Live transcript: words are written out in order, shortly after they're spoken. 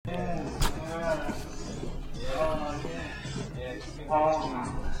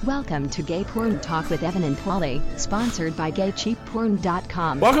Welcome to Gay Porn Talk with Evan and Polly, sponsored by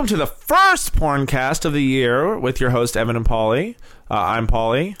GayCheapPorn.com. Welcome to the first porncast of the year with your host, Evan and Polly. I'm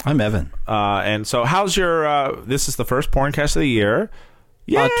Polly. I'm Evan. And so how's your, this is the first porncast of the year.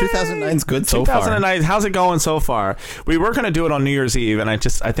 Yeah, 2009's good so far. 2009, how's it going so far? We were going to do it on New Year's Eve, and I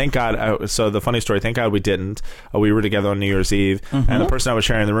thank God, so the funny story, thank God we didn't. We were together on New Year's Eve, and the person I was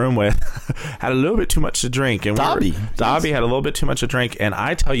sharing the room with had a little bit too much to drink. And Dobby had a little bit too much to drink, and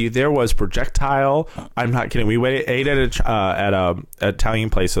I tell you, there was projectile, I'm not kidding, we ate at an Italian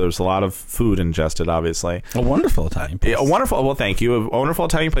place, so there was a lot of food ingested, obviously. A wonderful Italian place. Well, thank you. A wonderful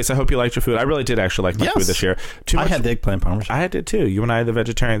Italian place. I hope you liked your food. I really did actually like my food this year. I had the eggplant parmesan. I did too. You and I, the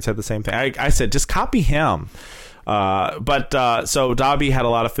vegetarians, said the same thing. I said just copy him. So Dobby had a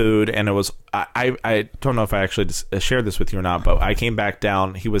lot of food, and it was I don't know if I actually shared this with you or not, but I came back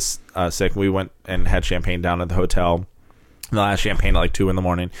down. He was sick. We went and had champagne down at the hotel. The last champagne at like 2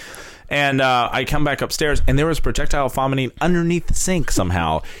 a.m. And I come back upstairs, and there was projectile vomiting underneath the sink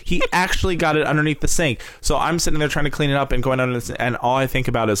somehow. He actually got it underneath the sink. So I'm sitting there trying to clean it up and going under this, and all I think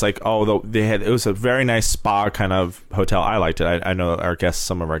about is like, it was a very nice spa kind of hotel. I liked it. I know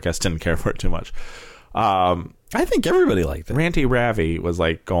some of our guests didn't care for it too much. I think everybody liked it. Ranty Ravi was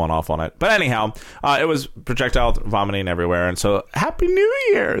like going off on it. But anyhow, it was projectile vomiting everywhere. And so, Happy New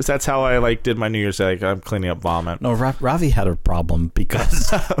Year's. That's how I like did my New Year's Day. Like, I'm cleaning up vomit. No, Ravi had a problem because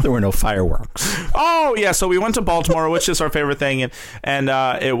there were no fireworks. Oh, yeah. So we went to Baltimore, which is our favorite thing. And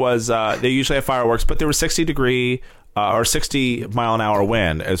it was, they usually have fireworks, but there was 60-degree or 60-mile-an-hour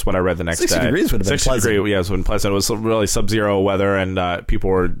wind is what I read the next day. 60 degrees would have been pleasant. 60 degrees, yeah, it would have been pleasant. It was really sub-zero weather, and people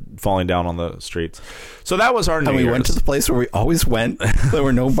were falling down on the streets. So that was our New Year's. And we went to the place where we always went. There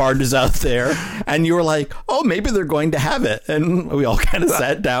were no barges out there. And you were like, oh, maybe they're going to have it. And we all kind of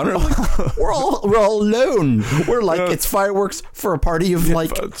sat down and we're all alone. We're like, it's fireworks for a party of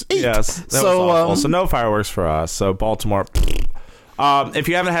like 8. Yes, that was awful. So no fireworks for us. So Baltimore... if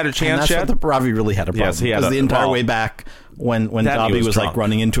you haven't had a chance yet, what Ravi really had a problem. Yes, he had the entire way back when Dobby was like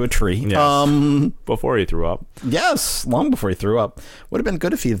running into a tree. Yes. Before he threw up. Yes, long before he threw up. Would have been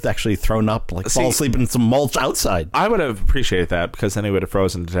good if he had actually thrown up, like fall asleep in some mulch outside. I would have appreciated that because then he would have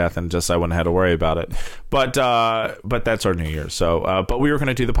frozen to death and I wouldn't have had to worry about it. But that's our New Year's. So, but we were going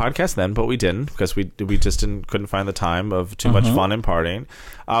to do the podcast then, but we didn't because we just couldn't find the time of too much fun and partying.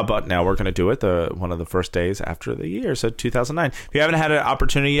 But now we're going to do it one of the first days after the year, so 2009. If you haven't had an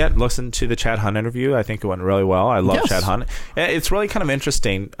opportunity yet, listen to the Chad Hunt interview. I think it went really well. I love Chad Hunt. It's really kind of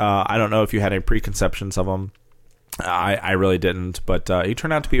interesting. I don't know if you had any preconceptions of him. I really didn't, but he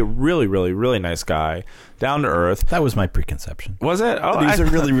turned out to be a really, really, really nice guy, down to earth. That was my preconception. Was it? Oh, he's a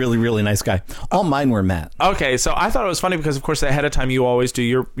really, really, really nice guy. All mine were Matt. Okay, so I thought it was funny because, of course, ahead of time you always do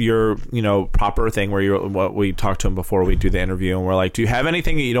your proper thing where what we talked to him before we do the interview, and we're like, do you have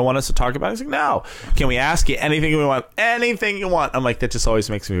anything that you don't want us to talk about? He's like, no. Can we ask you anything we want? Anything you want. I'm like, that just always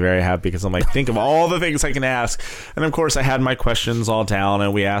makes me very happy because I'm like, think of all the things I can ask. And of course, I had my questions all down,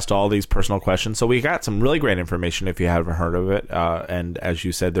 and we asked all these personal questions. So we got some really great information if you haven't heard of it. And as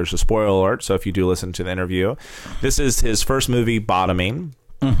you said, there's a spoiler alert. So if you do listen to the interview, this is his first movie, Bottoming,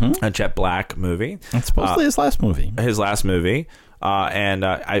 a Jet Black movie. It's supposedly his last movie. His last movie.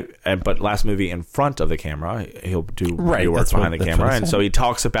 But last movie in front of the camera. He'll do work behind the camera. And so he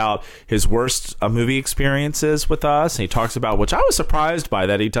talks about his worst movie experiences with us. And he talks about, which I was surprised by,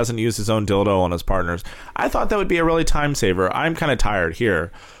 that he doesn't use his own dildo on his partners. I thought that would be a really time saver. I'm kind of tired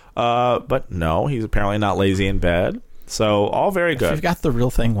here. But no, he's apparently not lazy in bed. So all very good. If you've got the real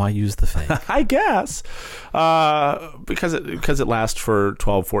thing, why use the fake? I guess. Because it lasts for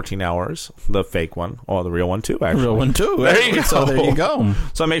 12, 14 hours. The fake one. Or the real one too, actually. The real one too. There you go. So there you go.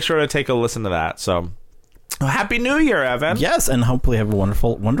 So make sure to take a listen to that. So Happy New Year, Evan. Yes, and hopefully have a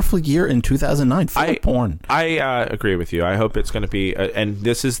wonderful, wonderful year in 2009 full of porn. I agree with you. I hope it's going to be, and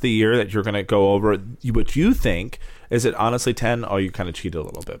this is the year that you're going to go over what you think. Is it honestly 10? Oh, you kind of cheated a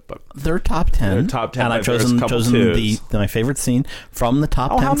little bit, but they're top 10. They're top 10, and I've chosen my favorite scene from the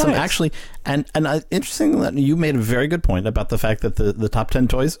top 10. How Some nice. actually, and interesting that you made a very good point about the fact that the top 10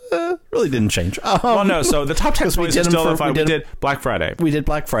 toys really didn't change. Well, no. So the top 10 toys are still the five. We did Black Friday. We did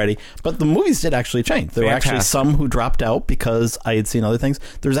Black Friday, but the movies did actually change. There were actually some who dropped out because I had seen other things.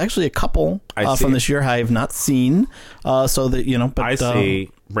 There's actually a couple from this year I have not seen. So that But I see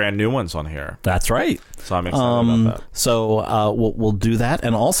brand new ones on here. That's right. So I'm excited about that. So we'll do that,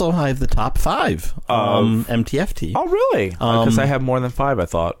 and also I have the top 5 MTFT. Oh, really? Because I have more than 5. I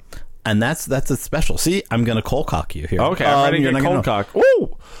thought. And that's a special. See, I'm going to cold cock you here. Okay, I'm ready to get cold cock.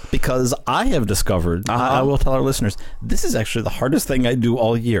 Ooh! Because I have discovered, I will tell our listeners, this is actually the hardest thing I do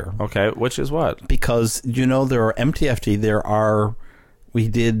all year. Okay, which is what? Because, there are MTFT, there are we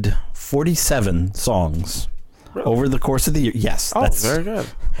did 47 songs over the course of the year. Yes. Oh, very good.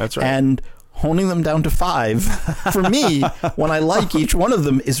 That's right. And honing them down to 5, for me, when I like each one of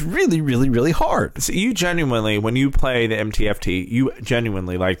them, is really, really, really hard. So you genuinely, when you play the MTFT, you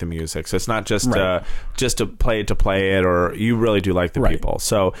genuinely like the music. So it's not just just to play it, or you really do like the people.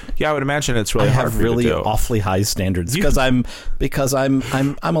 So yeah, I would imagine it's really hard for you to do. I have really awfully high standards because I'm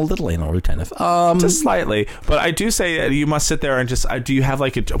a little anal retentive. Just slightly, but I do say that you must sit there and just. Do you have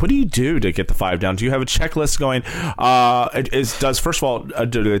what do you do to get the 5 down? Do you have a checklist going? Does first of all,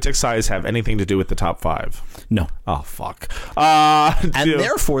 do the dick size have anything to do with the top 5? No. Oh fuck. And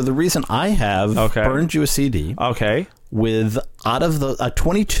therefore, the reason I have burned you a CD. Okay. With out of the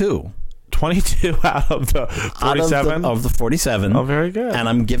 22 out of the 47 of the 47. Oh, very good. And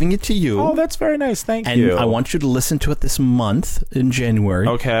I'm giving it to you. Oh, that's very nice. Thank and you. And I want you to listen to it this month in January.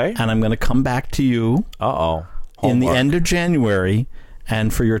 Okay. And I'm going to come back to you. In the end of January.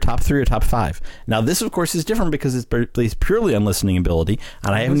 And for your top 3 or top 5. Now, this, of course, is different because it's based purely on listening ability,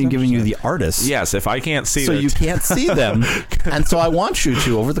 and I haven't even given you the artists. Yes, if I can't see so you can't see them. And so I want you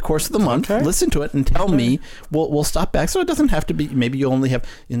to, over the course of the month, listen to it and tell me. We'll stop back. So it doesn't have to be, maybe you only have,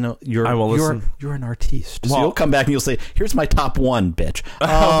 you're an artist. So you'll come back and you'll say, here's my top 1, bitch.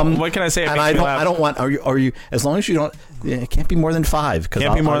 What can I say? And I don't want, are you, as long as you don't, it can't be more than 5.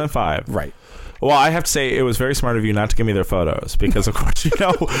 Can't be more than 5. Right. Well, I have to say it was very smart of you not to give me their photos because, of course,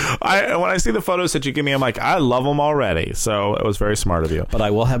 when I see the photos that you give me, I'm like, I love them already. So it was very smart of you. But I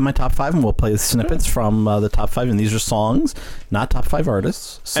will have my top 5, and we'll play snippets from the top 5, and these are songs, not top 5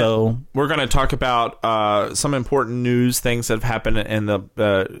 artists. So and we're going to talk about some important news things that have happened in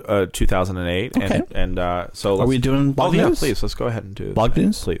the 2008. Okay. And so are we doing blog news? Yeah, please. Let's go ahead and do blog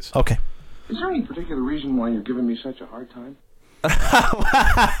news, please. Okay. Is there any particular reason why you're giving me such a hard time?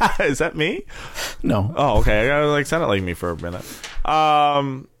 Is that me? No. Oh, okay. I sounded like me for a minute.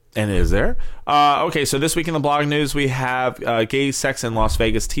 And is there? Okay, so this week in the blog news, we have gay sex in Las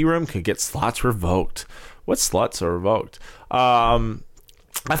Vegas tea room could get slots revoked. What sluts are revoked? I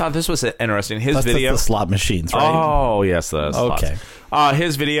thought this was interesting. His video, the slot machines, right? Oh, yes, the slots. Okay.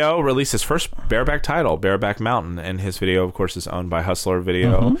 His video released his first bareback title, Bareback Mountain, and his video, of course, is owned by Hustler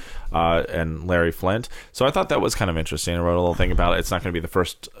Video and Larry Flint. So I thought that was kind of interesting. I wrote a little thing about it. It's not going to be the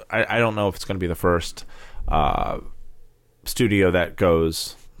first. I don't know if it's going to be the first studio that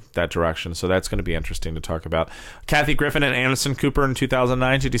goes that direction. So that's going to be interesting to talk about. Kathy Griffin and Anderson Cooper in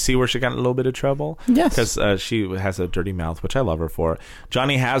 2009. Did you see where she got in a little bit of trouble? Yes. Because she has a dirty mouth, which I love her for.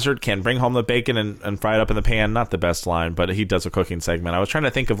 Johnny Hazard can bring home the bacon and fry it up in the pan. Not the best line, but he does a cooking segment. I was trying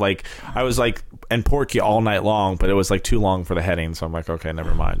to think of and porky all night long, but it was too long for the heading. So I'm like, okay,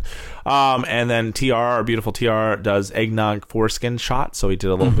 never mind. And then TR, our beautiful TR, does eggnog foreskin shot. So he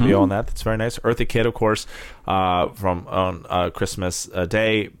did a little video on that. That's very nice. Eartha Kitt, of course, from on Christmas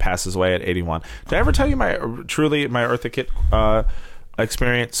Day, passes away at 81. Did I ever tell you my Eartha Kitt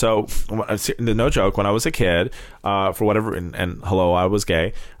experience? So, no joke, when I was a kid, for whatever, and hello, I was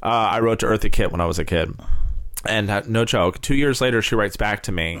gay, I wrote to Eartha Kitt when I was a kid. And no joke, 2 years later, she writes back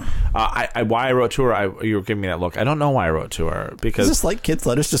to me. Why I wrote to her, you were giving me that look. I don't know why I wrote to her. Because is this like kids'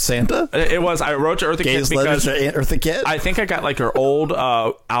 letters to Santa? It was. I wrote to Eartha Kitt because Eartha Kitt? I think I got her old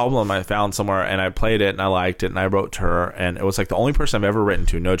album I found somewhere, and I played it, and I liked it, and I wrote to her, and it was the only person I've ever written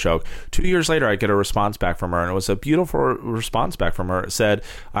to, no joke. 2 years later, I get a response back from her, and it was a beautiful response back from her. It said,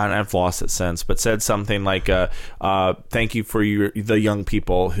 and I've lost it since, but said something like, thank you for the young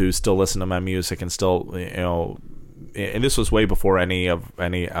people who still listen to my music and still, and this was way before any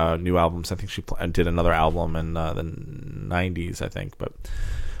new albums. I think she did another album in the 90s, I think. But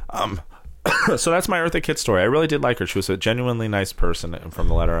so that's my Eartha Kitt story. I really did like her. She was a genuinely nice person. And from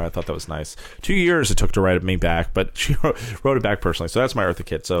the letter, I thought that was nice. 2 years it took to write me back, but she wrote it back personally. So that's my Eartha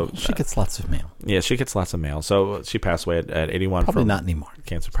Kitt. So she gets lots of mail. Yeah, she gets lots of mail. So she passed away at 81. Probably not anymore.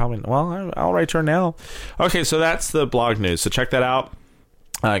 Cancer. Probably. Well, I'll write to her now. Okay, so that's the blog news. So check that out.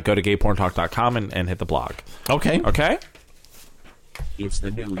 Go to gayporntalk.com and hit the blog. Okay. It's the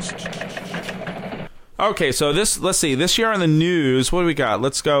news. Okay, so let's see. This year on the news, what do we got?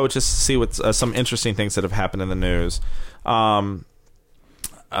 Let's go just see what some interesting things that have happened in the news. Brokeback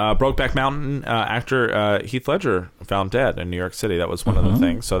Mountain actor Heath Ledger found dead in New York City. That was one of the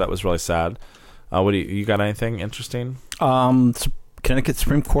things. So that was really sad. What do you got? Anything interesting? Connecticut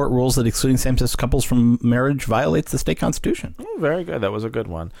Supreme Court rules that excluding same-sex couples from marriage violates the state constitution. Oh, very good. That was a good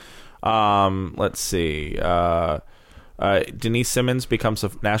one. Let's see. Denise Simmons becomes the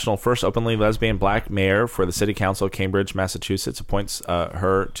national first openly lesbian black mayor for the City Council of Cambridge, Massachusetts. Appoints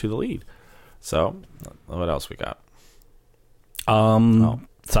her to the lead. So, what else we got?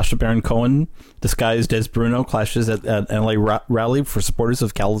 Sacha Baron Cohen, disguised as Bruno, clashes at LA rally for supporters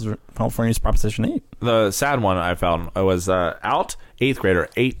of California's Proposition 8. The sad one I found was out 8th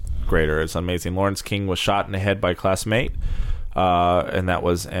grader. It's amazing. Lawrence King was shot in the head by a classmate, and that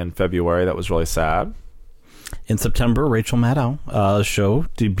was in February. That was really sad. In September, Rachel Maddow show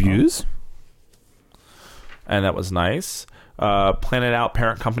debuts. And that was nice. Planet Out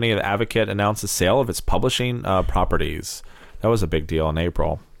parent company The Advocate announced the sale of its publishing properties. That was a big deal in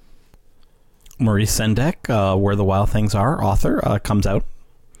April. Maurice Sendak, Where the Wild Things Are, author, comes out.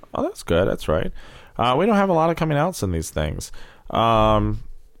 Oh, that's good. That's right. We don't have a lot of coming outs in these things.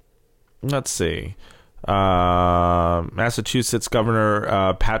 Let's see. Massachusetts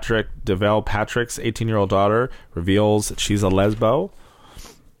Governor Patrick Deval Patrick's 18-year-old daughter reveals that she's a lesbo.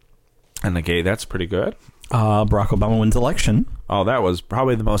 And the gay, that's pretty good. Barack Obama wins election. Oh, that was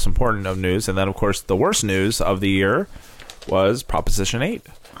probably the most important of news. And then, of course, the worst news of the year was Proposition 8,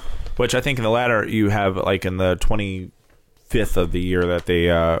 which I think in the latter you have like in the 25th of the year that they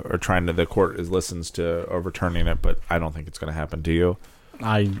are trying to, the court listens to overturning it, but I don't think it's going to happen. Do you?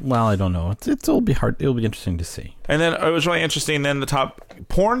 I don't know. It'll be hard. It'll be interesting to see. And then it was really interesting. Then the top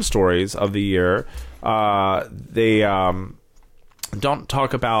porn stories of the year, they don't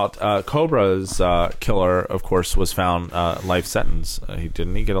talk about Cobra's killer. Of course, was found life sentence.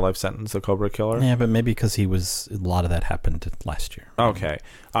 Didn't he get a life sentence? The Cobra killer. Yeah, but maybe because a lot of that happened last year. Okay.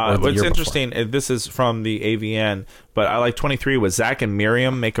 What's interesting? This is from the AVN, but I like 23 was Zach and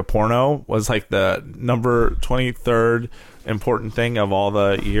Miriam Make a Porno was like the number 23rd important thing of all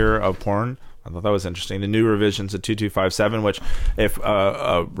the year of porn. I thought that was interesting. The new revisions of 2257, which if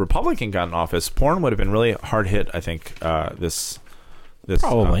a Republican got in office, porn would have been really hard hit. I think this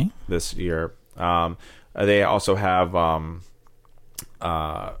probably this year. They also have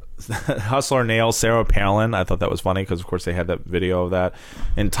Hustler nails Sarah Palin. I thought that was funny because, of course, they had that video of that.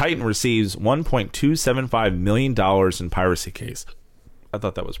 And Titan receives $1.275 million in piracy case. I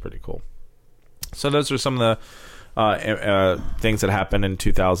thought that was pretty cool. So those are some of the things that happened in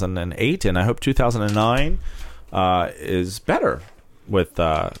 2008, and I hope 2009 is better with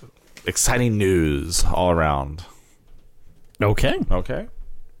exciting news all around. Okay.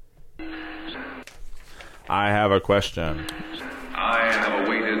 I have a question. I have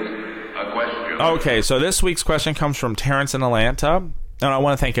awaited a question. Okay, so this week's question comes from Terrence in Atlanta. And I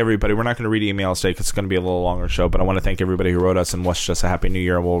want to thank everybody. We're not going to read emails today because it's going to be a little longer show, but I want to thank everybody who wrote us and wished us a Happy New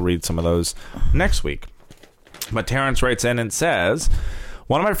Year, and we'll read some of those next week. But Terrence writes in and says,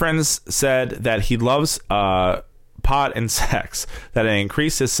 one of my friends said that he loves pot and sex, that it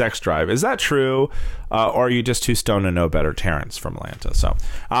increased his sex drive. Is that true? Or are you just too stoned to know better? Terrence from Atlanta. So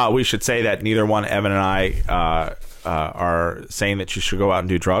we should say that neither one, Evan and I, are saying that you should go out and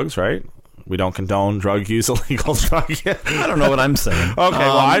do drugs, right? We don't condone drug use, illegal drug use. I don't know what I'm saying. Okay,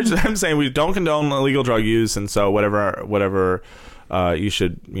 well, I'm saying we don't condone illegal drug use, and so whatever you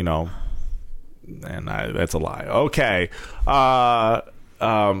should, and that's a lie. Okay. But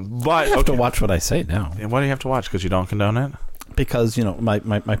you have to watch what I say now. And why do you have to watch? Because you don't condone it? Because, my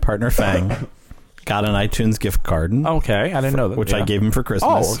partner, Fang, got an iTunes gift card. Okay, I didn't know that. Which I gave him for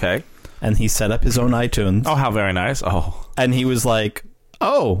Christmas. Oh, okay. And he set up his own iTunes. Oh, how very nice. Oh. And he was like,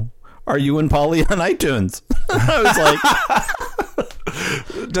 oh, are you and Polly on iTunes? I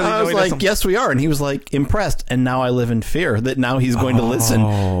was like, yes, we are. And he was like impressed. And now I live in fear that now he's going to listen.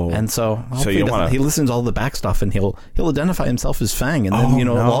 And so he listens to all the back stuff, and he'll identify himself as Fang, and then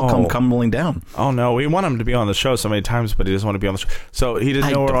it'll all come tumbling down. Oh no, we want him to be on the show so many times, but he doesn't want to be on the show. So he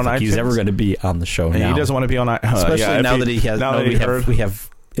doesn't know we're on iTunes. He's ever going to be on the show now. He doesn't want to be on iTunes, especially now that he has. We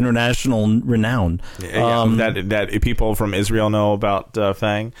have international renown. That people from Israel know about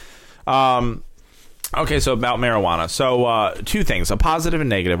Fang. Okay, so about marijuana. So two things, a positive and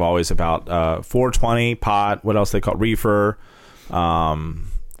negative always about 420, pot, what else they call it? Reefer,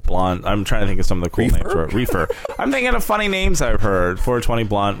 blunt. I'm trying to think of some of the cool names for it. Reefer. I'm thinking of funny names I've heard. 420,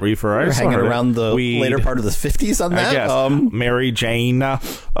 blunt, reefer. You're hanging around the later part of the 50s on that? I guess. Mary Jane.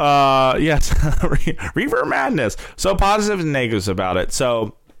 Yes. Reefer madness. So positives and negatives about it.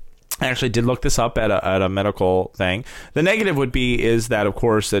 So I actually did look this up at a medical thing. The negative would be is that, of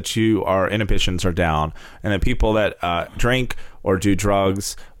course, that your inhibitions are down, and that people that drink or do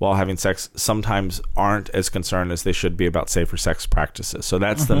drugs while having sex sometimes aren't as concerned as they should be about safer sex practices. So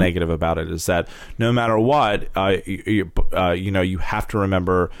that's the negative about it, is that no matter what, you have to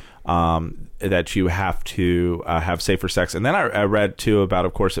remember that you have to have safer sex. And then I read too about,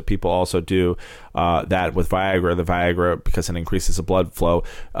 of course, that people also do that with Viagra. The Viagra, because it increases the blood flow,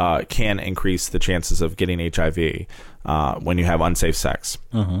 can increase the chances of getting HIV when you have unsafe sex.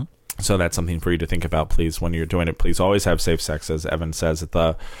 So that's something for you to think about, please, when you're doing it. Please always have safe sex, as Evan says at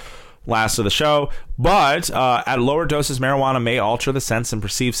the last of the show. But at lower doses, marijuana may alter the sense and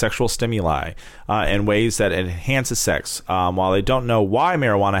perceive sexual stimuli in ways that enhances sex. While they don't know why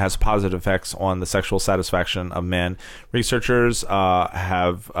marijuana has positive effects on the sexual satisfaction of men, researchers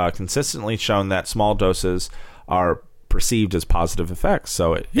have consistently shown that small doses are perceived as positive effects.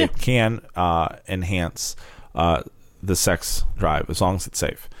 So it can enhance the sex drive as long as it's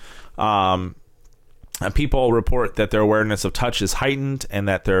safe. People report that their awareness of touch is heightened and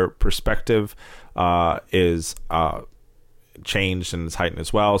that their perspective is changed and is heightened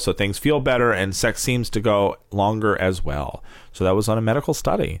as well. So things feel better and sex seems to go longer as well. So that was on a medical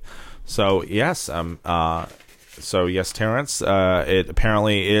study. So yes, Terrence, it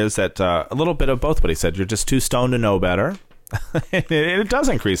apparently is that a little bit of both what he said. You're just too stoned to know better. It does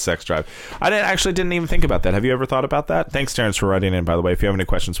increase sex drive. I didn't even think about that. Have you ever thought about that? Thanks, Terrence, for writing in, by the way. If you have any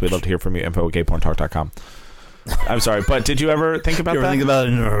questions, we'd love to hear from you. info@gayporntalk.com. I'm sorry, but did you ever think about that? Think about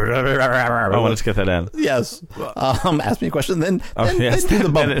it? I wanted to get that in. Yes. Ask me a question, then do the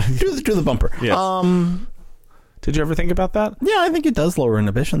bumper. Do the bumper. Yes. Did you ever think about that? Yeah, I think it does lower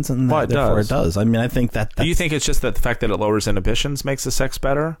inhibitions, and therefore it does. I mean, I think that. Do you think it's just that the fact that it lowers inhibitions makes the sex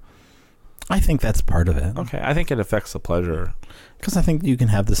better? I think that's part of it. Okay, I think it affects the pleasure. Because I think you can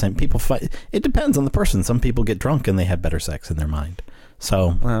have the same people fight. It depends on the person. Some people get drunk and they have better sex in their mind.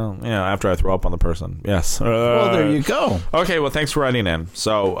 So, well, after I throw up on the person, yes. Well, there you go. Okay, well, thanks for writing in.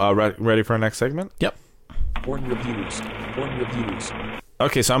 So, ready for our next segment? Yep. Porn reviews.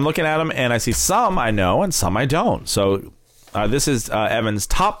 Okay, so I'm looking at them and I see some I know and some I don't. So, this is Evan's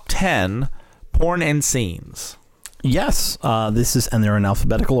top 10 porn and scenes. Yes, this is, and they're in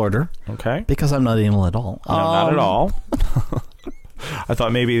alphabetical order. Okay. Because I'm not anal at all. No, not at all. I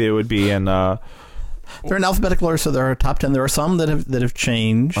thought maybe they would be in. They're in alphabetical order, so there are top 10. There are some that have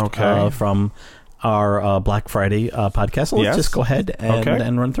changed. Okay. From our Black Friday podcast. So let's just go ahead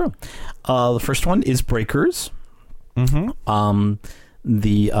and run through. The first one is Breakers. Mm-hmm. I'm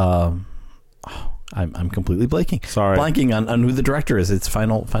completely blanking. Sorry, blanking on who the director is. It's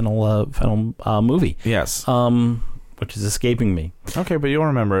final movie. Yes. Which is escaping me. Okay, but you'll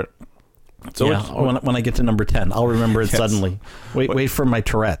remember it. So yeah, when I get to number 10, I'll remember it suddenly. Wait for my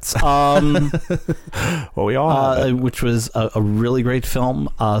Tourette's. Well, we all have it. Which was a really great film,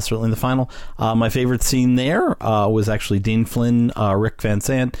 certainly in the final. My favorite scene there was actually Dean Flynn, Rick Van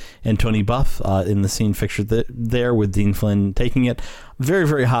Sant, and Tony Buff in the scene pictured there with Dean Flynn taking it. Very,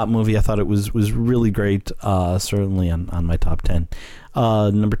 very hot movie. I thought it was really great, certainly on my top 10.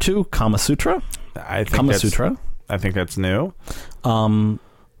 Number 2, Kama Sutra. I think that's new.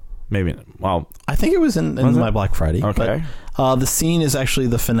 Maybe. Well, I think it was in my Black Friday. Okay. But, the scene is actually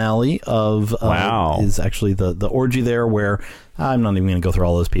the finale of. Is actually the orgy there where I'm not even going to go through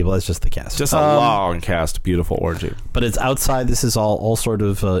all those people. That's just the cast. Just a long cast, beautiful orgy. But it's outside. This is all sort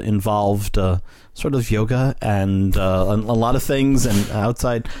of involved, sort of yoga and a lot of things and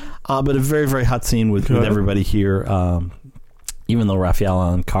outside. But a very, very hot scene with everybody here. Even though Raphael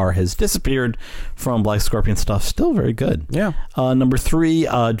Alencar has disappeared from Black Scorpion stuff, still very good. Yeah. Number 3,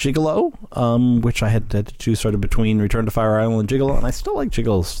 Gigolo, which I had to choose sort of between Return to Fire Island and Gigolo, and I still like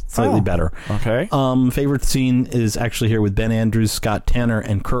Gigolo slightly better. Okay. Favorite scene is actually here with Ben Andrews, Scott Tanner,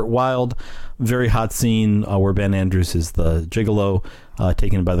 and Kurt Wilde. Very hot scene where Ben Andrews is the Gigolo,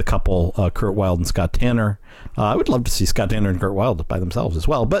 taken by the couple, Kurt Wilde and Scott Tanner. I would love to see Scott Tanner and Kurt Wilde by themselves as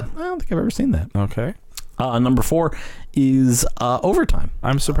well, but I don't think I've ever seen that. Okay. Number 4 is Overtime.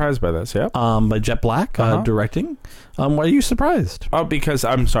 I'm surprised by this, yeah. By Jet Black, directing. Why are you surprised? Oh, because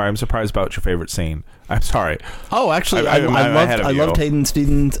I'm sorry. I'm surprised about your favorite scene. I'm sorry. Oh, actually, I loved Hayden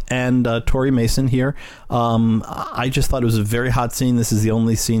Stevens and Tori Mason here. I just thought it was a very hot scene. This is the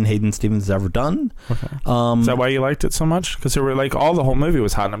only scene Hayden Stevens has ever done. Okay. Is that why you liked it so much? Because they were like the whole movie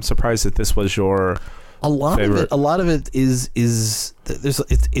was hot, and I'm surprised that this was your favorite. A lot of it is it's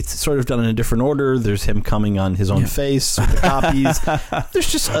sort of done in a different order. There's him coming on his own face with the copies.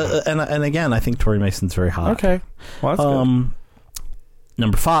 There's just and again, I think Tori Mason's very hot. Okay, well that's good.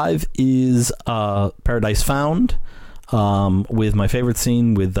 Number 5 is Paradise Found, with my favorite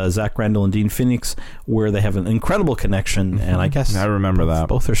scene with Zach Randall and Dean Phoenix, where they have an incredible connection. And I guess I remember that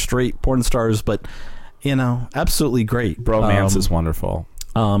both are straight porn stars, but absolutely great. Bromance is wonderful.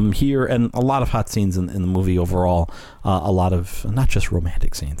 Here, and a lot of hot scenes in the movie overall. A lot of not just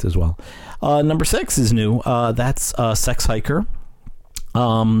romantic scenes as well. Number 6 is new. That's Sex Hiker,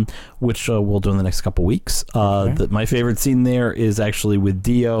 which we'll do in the next couple weeks. My favorite scene there is actually with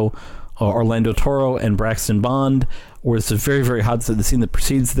Dio Orlando Toro and Braxton Bond, where it's a very, very hot scene. The scene that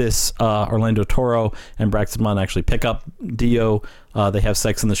precedes this, Orlando Toro and Braxton Bond actually pick up Dio. They have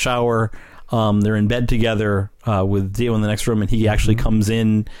sex in the shower. They're in bed together with Dio in the next room, and he actually comes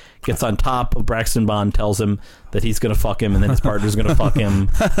in, gets on top of Braxton Bond, tells him that he's going to fuck him, and then his partner's going to fuck him.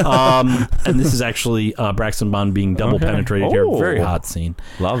 And this is actually Braxton Bond being double penetrated here. Very hot scene.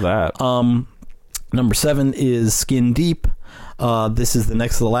 Love that. Number 7 is Skin Deep. This is the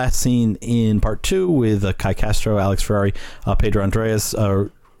next to the last scene in part 2 with Kai Castro, Alex Ferrari, Pedro Andreas,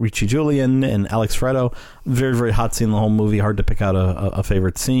 Richie Julian, and Alex Fredo. Very, very hot scene in the whole movie. Hard to pick out a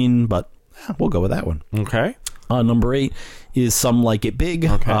favorite scene, but we'll go with that one. Okay. Number 8 is Some Like It Big,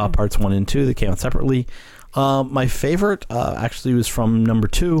 parts 1 and 2 that came out separately. My favorite actually was from number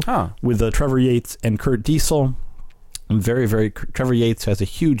 2 with Trevor Yates and Kurt Diesel. Very, very. Trevor Yates has a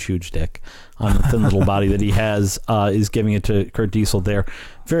huge, huge dick on the thin little body that he has. Is giving it to Kurt Diesel there.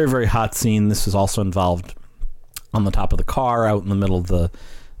 Very, very hot scene. This is also involved on the top of the car, out in the middle of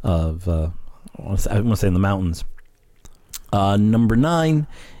I want to say in the mountains. Number 9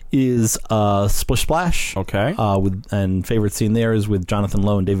 is Splish Splash. Okay. And favorite scene there is with Jonathan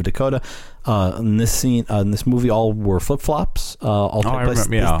Lowe and David Dakota. In this scene, in this movie, all were flip flops.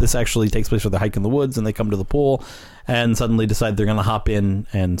 This actually takes place where they're hiking the woods and they come to the pool and suddenly decide they're going to hop in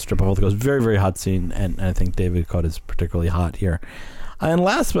and strip off all the clothes. Very, very hot scene, and I think David Dakota is particularly hot here. And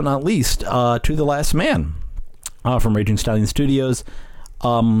last but not least, To the Last Man from Raging Stallion Studios.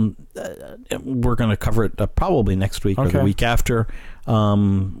 We're going to cover it probably next week or the week after.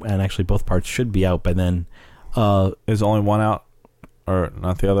 And actually both parts should be out by then. Is only one out or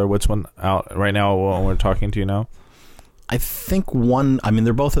not the other? Which one out right now when we're talking to you now? I think one, I mean,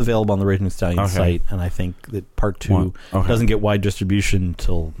 they're both available on the Raging Stallion site, and I think that part 2 doesn't get wide distribution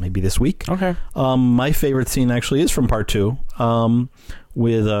until maybe this week. Okay. My favorite scene actually is from part 2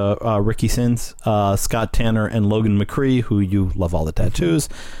 with Ricky Sins, Scott Tanner, and Logan McCree, who you love all the tattoos.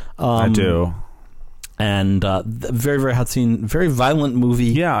 I do. And very, very hot scene, very violent movie.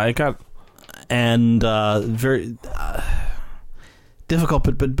 Yeah, I got... And very... difficult,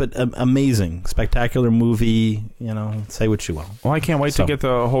 but amazing, spectacular movie. You know, say what you will. Well, I can't wait to get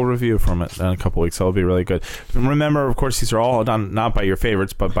the whole review from it in a couple weeks. That'll be really good. Remember, of course, these are all done not by your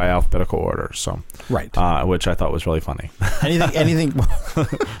favorites, but by alphabetical order. So, right, which I thought was really funny. anything,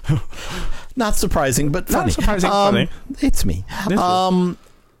 not surprising, but funny. Not surprising, funny. It's me.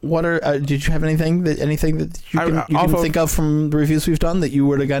 What are? Did you have anything that you can think of from the reviews we've done that you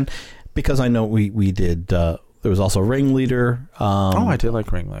would have gone? Because I know we did. There was also Ringleader. I did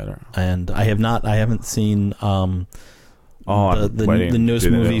like Ringleader, and I haven't seen the newest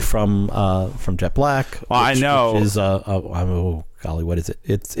movie from Jet Black. Well, I know. Which is oh golly, what is it?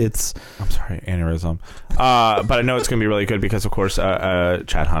 It's. I'm sorry, aneurysm. But I know it's going to be really good because, of course,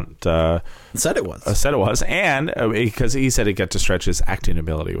 Chad Hunt said it was. And because he said it got to stretch his acting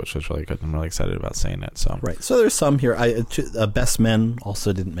ability, which was really good. I'm really excited about saying it. So right. So there's some here. Best Men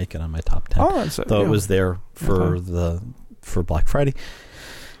also didn't make it on my top 10. It was there for Black Friday.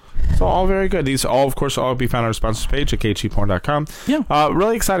 So all very good. These all, of course, all be found on our sponsors page at gaycheapporn.com. Yeah.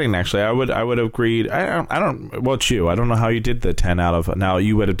 Really exciting, actually. I would have agreed. I don't. Well, it's you. I don't know how you did the 10 out of. Now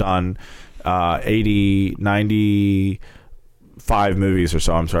you would have done 80, 95 movies or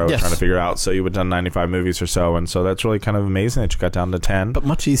so. I'm sorry, I was trying to figure out. So you would have done 95 movies or so, and so that's really kind of amazing that you got down to 10. But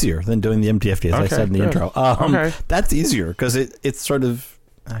much easier than doing the MTFD, as I said in the intro. That's easier because it's sort of.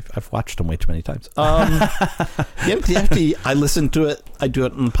 I've watched them way too many times. The MTFD, I listen to it. I do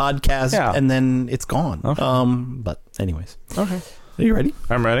it on the podcast, and then it's gone. Okay. But anyways. Okay. Are you ready?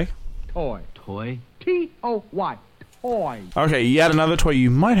 I'm ready. Toy. T-O-Y. Toy. Okay, yet another toy you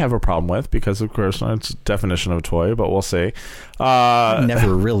might have a problem with because, of course, it's a definition of a toy, but we'll see. I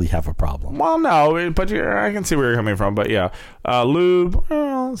never really have a problem. Well, no, but I can see where you're coming from. But yeah, lube,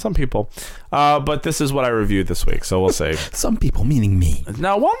 well, some people. But this is what I reviewed this week, so we'll see. Some people, meaning me.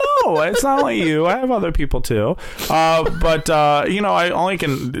 No, it's not only you. I have other people too. But I only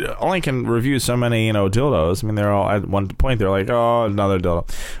can review so many dildos. I mean, they're all at one point they're like, oh, another dildo.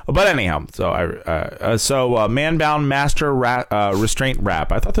 But anyhow, so Man Bound Master Restraint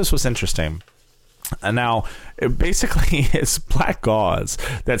Wrap. I thought this was interesting. And now, basically, it's black gauze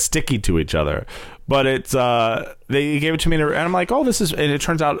that's sticky to each other. But it's they gave it to me, and I'm like, oh, this is. And it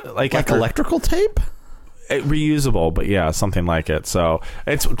turns out like electrical tape. reusable, but yeah, something like it. So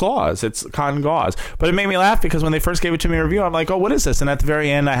it's gauze, it's cotton gauze. But it made me laugh because when they first gave it to me in review, I'm like, oh, what is this? And at the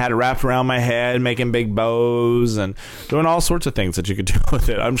very end, I had it wrapped around my head, making big bows and doing all sorts of things that you could do with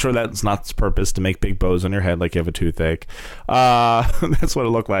it. I'm sure that's not its purpose, to make big bows on your head like you have a toothache. That's what it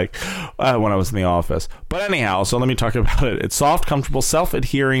looked like when I was in the office. But anyhow, so let me talk about it. It's soft, comfortable,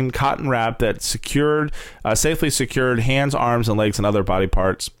 self-adhering cotton wrap that safely secured hands, arms, and legs and other body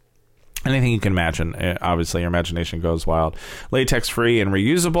parts. Anything you can imagine. Obviously, your imagination goes wild. Latex-free and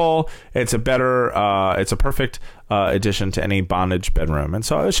reusable. It's a perfect addition to any bondage bedroom. And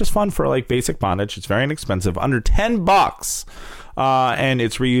so it's just fun for like basic bondage. It's very inexpensive, under $10, and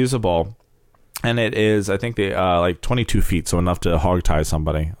it's reusable. And it is, I think, like 22 feet, so enough to hog tie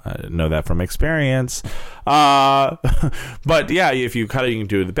somebody. I know that from experience. But yeah, if you cut it, you can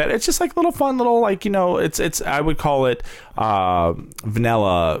do the bed. It's just like little fun, like, it's. I would call it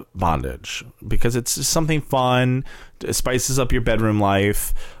vanilla bondage, because it's just something fun. It spices up your bedroom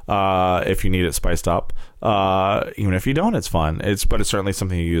life if you need it spiced up. Even if you don't, it's fun. But it's certainly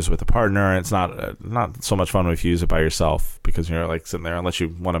something you use with a partner. It's not so much fun if you use it by yourself, because you're like sitting there, unless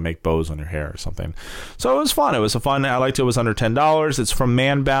you want to make bows on your hair or something. So it was fun. I liked it. It was under $10. It's from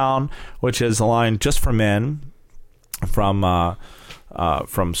Manbound, which is a line just for men from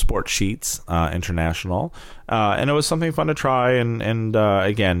Sport Sheets International, and it was something fun to try. And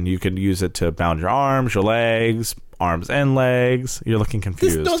again, you could use it to bound your arms, your legs, arms and legs. You're looking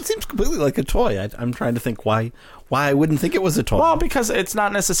confused. It seems completely like a toy. I'm trying to think why I wouldn't think it was a toy. Well, because it's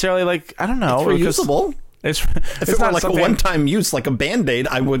not necessarily like, I don't know. It's reusable. If it were like a one-time use, like a Band-Aid,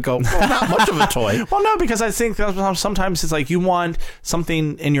 I would go, well, not much of a toy. Well, no, because I think sometimes it's like you want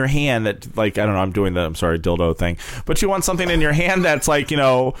something in your hand that, like, I don't know, I'm doing the, dildo thing, but you want something in your hand that's like,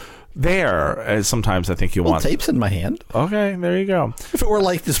 there. Sometimes I think you want tapes in my hand. Okay, there you go. If it were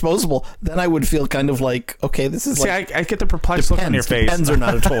like disposable, then I would feel kind of like, okay, this is like. I get the perplexed look on your face. Pens are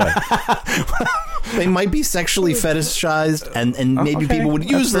not a toy. They might be sexually fetishized, and maybe people would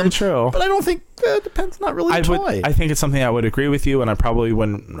use them. True. But I don't think the pen's not really a toy. I think it's something I would agree with you, and I probably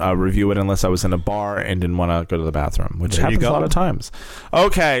wouldn't review it unless I was in a bar and didn't want to go to the bathroom, which happens a lot of times.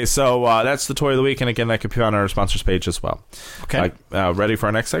 Okay, so that's the toy of the week, and again, that could be on our sponsors page as well. Okay. Ready for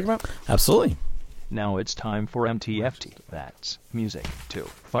our next segment? Absolutely. Now it's time for MTFT. That's music to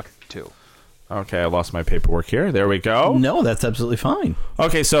fuck to. Okay, I lost my paperwork here. There we go. No, that's absolutely fine.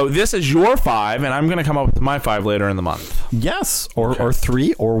 Okay, so this is your 5, and I'm going to come up with my 5 later in the month. Yes, or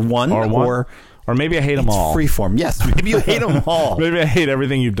 3, or 1, or maybe I hate them all. Freeform. Yes, maybe you hate them all. Maybe I hate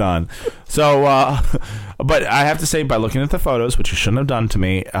everything you've done. So, but I have to say, by looking at the photos, which you shouldn't have done to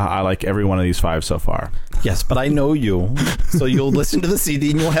me, I like every one of these 5 so far. Yes, but I know you, so you'll listen to the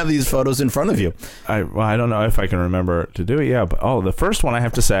CD and you'll have these photos in front of you. I don't know if I can remember to do it. Yeah, but the first one I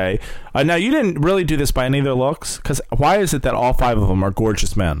have to say. Now, you didn't really do this by any of their looks, because why is it that all 5 of them are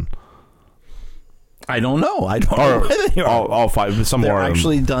gorgeous men? I don't know. I don't know why they are. All 5. Some They're more.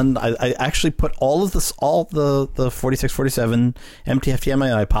 Actually done. I actually put all the 46, 47 MTFT on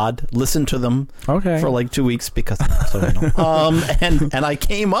my iPod. Listened to them for like 2 weeks because and I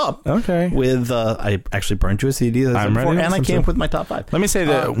came up with I actually burned you a CD and I came up with my top 5. Let me say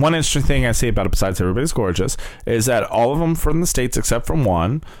that one interesting thing I say about it, besides everybody's gorgeous, is that all of them from the States except from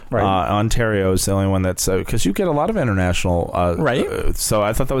one. Right. Ontario is the only one that's because you get a lot of international. Right. So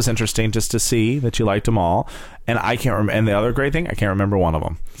I thought that was interesting just to see that you liked them all, and I can't remember. And the other great thing, I can't remember one of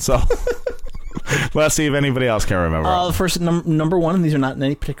them. So let's see if anybody else can remember. The first number 1, and these are not in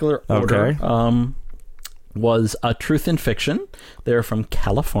any particular order. Okay. Was Truth in Fiction. They're from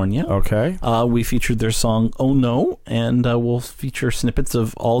California. Okay. We featured their song "Oh No," and we'll feature snippets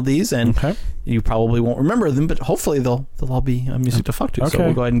of all these. And you probably won't remember them, but hopefully they'll all be music to fuck to. So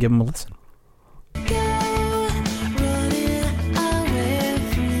we'll go ahead and give them a listen.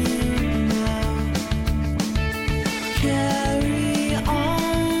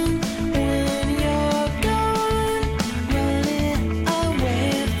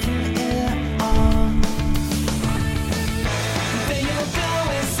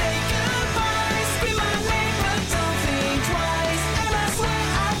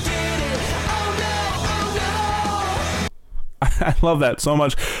 I love that so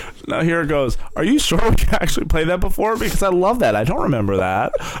much. Now here it goes. Are you sure we actually played that before? Because I love that. I don't remember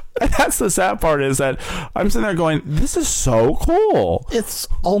that. And that's the sad part, is that I'm sitting there going, this is so cool. It's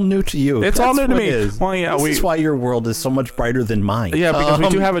all new to you. It's all new to me. Well, yeah, this is why your world is so much brighter than mine. Yeah, because we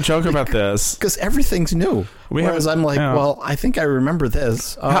do have a joke about this. Because everything's new. Whereas I'm like, well, I think I remember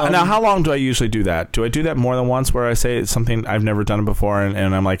this. Now, how long do I usually do that? Do I do that more than once, where I say it's something I've never done before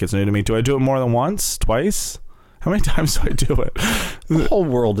and I'm like, it's new to me? Do I do it more than once? Twice? How many times do I do it? The whole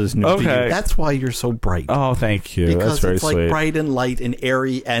world is new to Okay. you. That's why you're so bright. Oh, thank you. Because That's very it's like sweet. bright and light and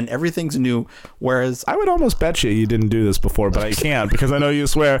airy and everything's new. Whereas I would almost bet you didn't do this before, but I can't because I know you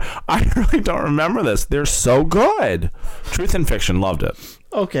swear. I really don't remember this. They're so good. Truth and Fiction, loved it.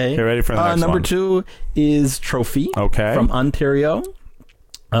 okay, Okay, ready for the next number one. 2 is Trophy. Okay. From Ontario,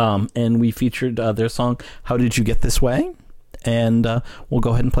 and we featured their song "How Did You Get This Way," and we'll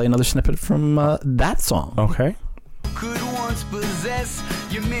go ahead and play another snippet from that song. Okay. Could once possess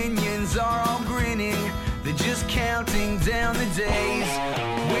your minions are all grinning. They're just counting down the days.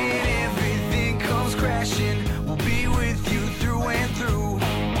 When everything comes crashing, we'll be with you through and through.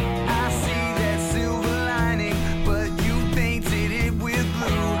 I see that silver lining, but you painted it with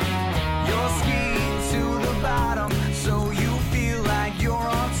blue. You're skiing to the bottom, so you feel like you're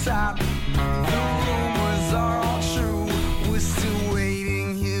on top. The rumors are all true. We're still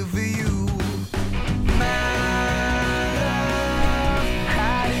waiting here for you.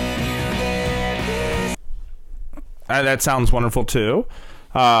 That sounds wonderful too.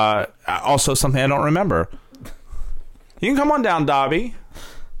 Also, something I don't remember. You can come on down, Dobby.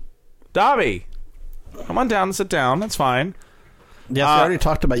 Dobby, come on down and sit down. That's fine. Yes, we already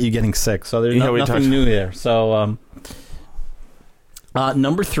talked about you getting sick, so there's nothing new there. So,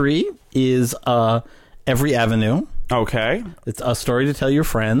 number 3 is Every Avenue. Okay. It's A Story to Tell Your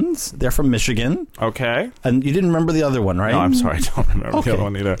Friends. They're from Michigan. Okay. And you didn't remember the other one, right? No, I'm sorry. I don't remember the other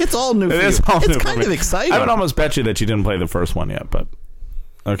one either. It's all new for It you. is all new It's for kind me. of exciting. I would almost bet you that you didn't play the first one yet, but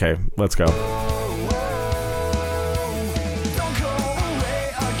okay, let's go.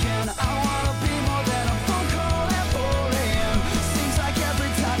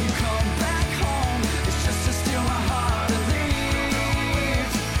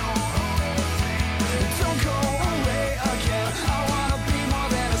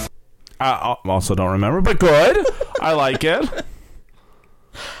 I also don't remember, but good. I like it.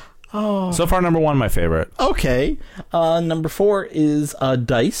 Oh. So far, number 1, my favorite. Okay. Number 4 is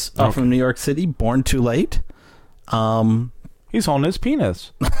Dice from New York City, Born Too Late. He's holding his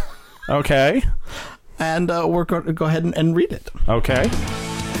penis. Okay. And we're going to go ahead and read it. Okay.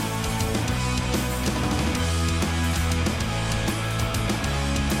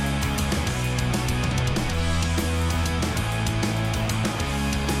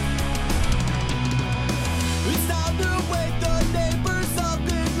 It's time to wake the neighbors up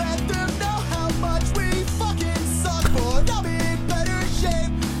and let them know how much we fucking suck for. They'll be in better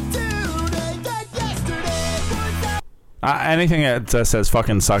shape today than yesterday. Anything that says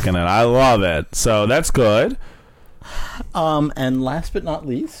fucking suck in it, I love it. So that's good. And last but not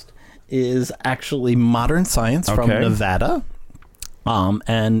least is actually Modern Science from Okay. Nevada.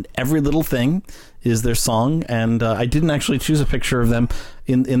 And Every Little Thing is their song. And I didn't actually choose a picture of them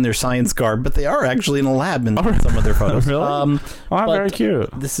in their science garb, but they are actually in a lab in some of their photos. Really? But Very cute.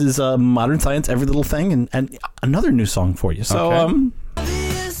 This is Modern Science, Every Little Thing, and another new song for you. So, Okay.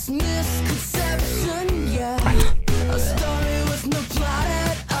 This misconception, yeah. A story with no plot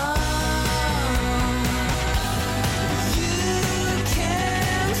at all. You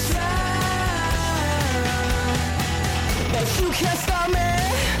can try, but you can't stop me.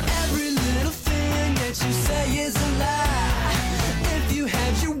 Every little thing that you say is a lie. If you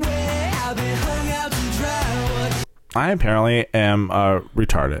had your way, I'd be hung out to dry. What I apparently am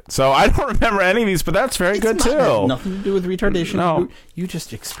retarded. So I don't remember any of these, but that's very good too. Nothing to do with retardation. No. You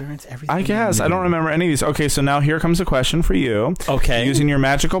just experience everything. I guess. I don't remember any of these. Okay, so now here comes a question for you. Okay. Using your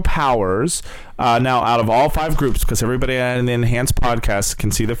magical powers. Now, out of all 5 groups, because everybody in the Enhanced podcast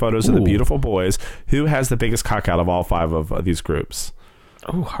can see the photos of the Ooh. beautiful boys, who has the biggest cock out of all 5 of these groups?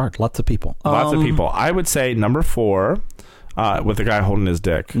 Oh, hard. Lots of people. Lots of people. I would say number 4, with the guy holding his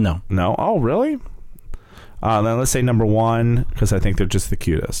dick. No. No? Oh, really? Then let's say number 1, because I think they're just the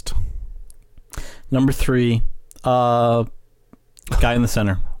cutest. Number 3, guy in the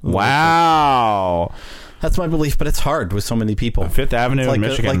center. Wow. That's my belief, but it's hard with so many people. Fifth Avenue It's in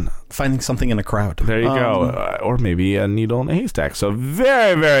Michigan. like finding something in a crowd. There you go. Or maybe a needle in a haystack. So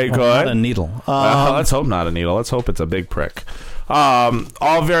very, very good. Not a needle. Let's hope not a needle. Let's hope it's a big prick.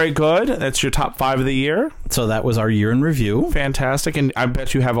 All very good. That's your top 5 of the year. So that was our year in review. Fantastic. And I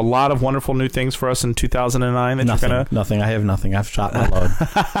bet you have a lot of wonderful new things for us in 2009 that Nothing. you're going to... Nothing. I have nothing. I've shot my load.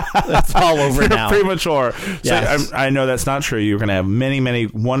 That's all over now. Premature. Yes. So I know that's not true. You're going to have many, many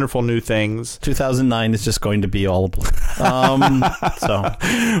wonderful new things. 2009 is just going to be all blue. So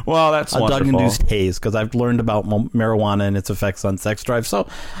Well, that's a wonderful. drug-induced haze, because I've learned about marijuana and its effects on sex drive. So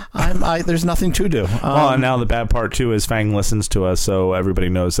there's nothing to do. Well, and now the bad part, too, is Fang listens to us, so everybody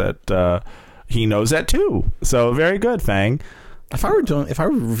knows that he knows that, too. So very good, Fang. If I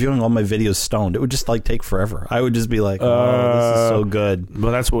were reviewing all my videos stoned, it would just like take forever. I would just be like, "Oh, this is so good."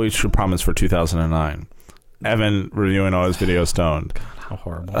 Well, that's what we should promise for 2009. Evan reviewing all his videos stoned. God, how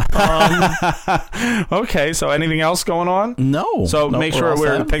horrible. Okay, so anything else going on? No. So no, make sure all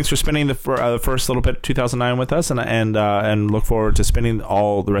set. thanks for spending the first little bit of 2009 with us, and look forward to spending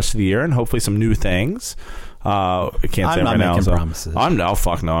all the rest of the year and hopefully some new things. I can't say I'm right not now. making So promises.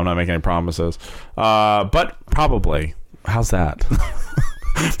 Fuck no, I'm not making any promises. But probably. How's that?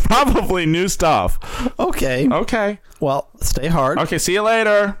 Probably new stuff. Okay. Okay. Well, stay hard. Okay, see you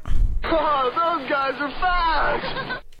later. Oh, those guys are fast!